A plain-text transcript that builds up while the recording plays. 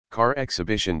Car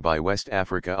Exhibition by West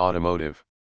Africa Automotive.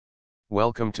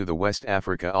 Welcome to the West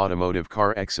Africa Automotive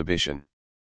Car Exhibition.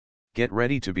 Get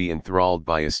ready to be enthralled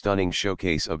by a stunning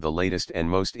showcase of the latest and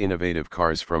most innovative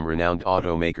cars from renowned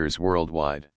automakers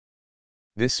worldwide.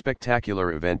 This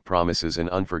spectacular event promises an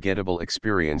unforgettable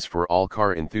experience for all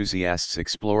car enthusiasts.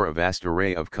 Explore a vast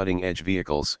array of cutting-edge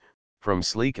vehicles, from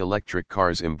sleek electric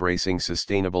cars embracing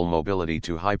sustainable mobility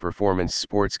to high-performance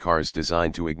sports cars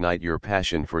designed to ignite your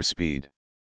passion for speed.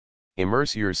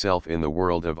 Immerse yourself in the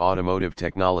world of automotive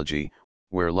technology,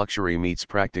 where luxury meets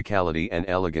practicality and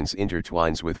elegance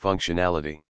intertwines with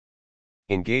functionality.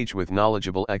 Engage with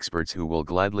knowledgeable experts who will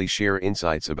gladly share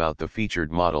insights about the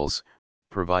featured models,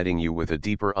 providing you with a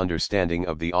deeper understanding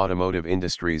of the automotive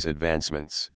industry's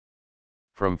advancements.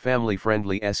 From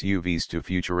family-friendly SUVs to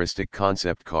futuristic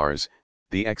concept cars,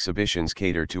 the exhibitions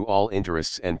cater to all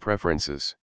interests and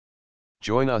preferences.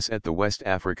 Join us at the West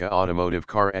Africa Automotive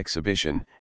Car Exhibition,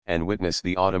 and witness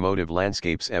the automotive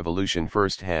landscape's evolution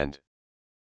firsthand.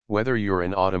 Whether you're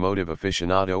an automotive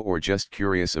aficionado or just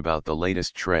curious about the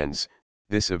latest trends,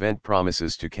 this event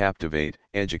promises to captivate,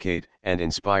 educate, and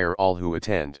inspire all who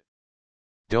attend.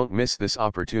 Don't miss this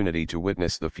opportunity to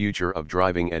witness the future of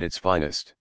driving at its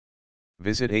finest.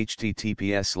 Visit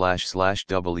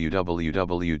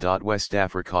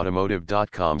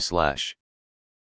https://www.westafricaautomotive.com/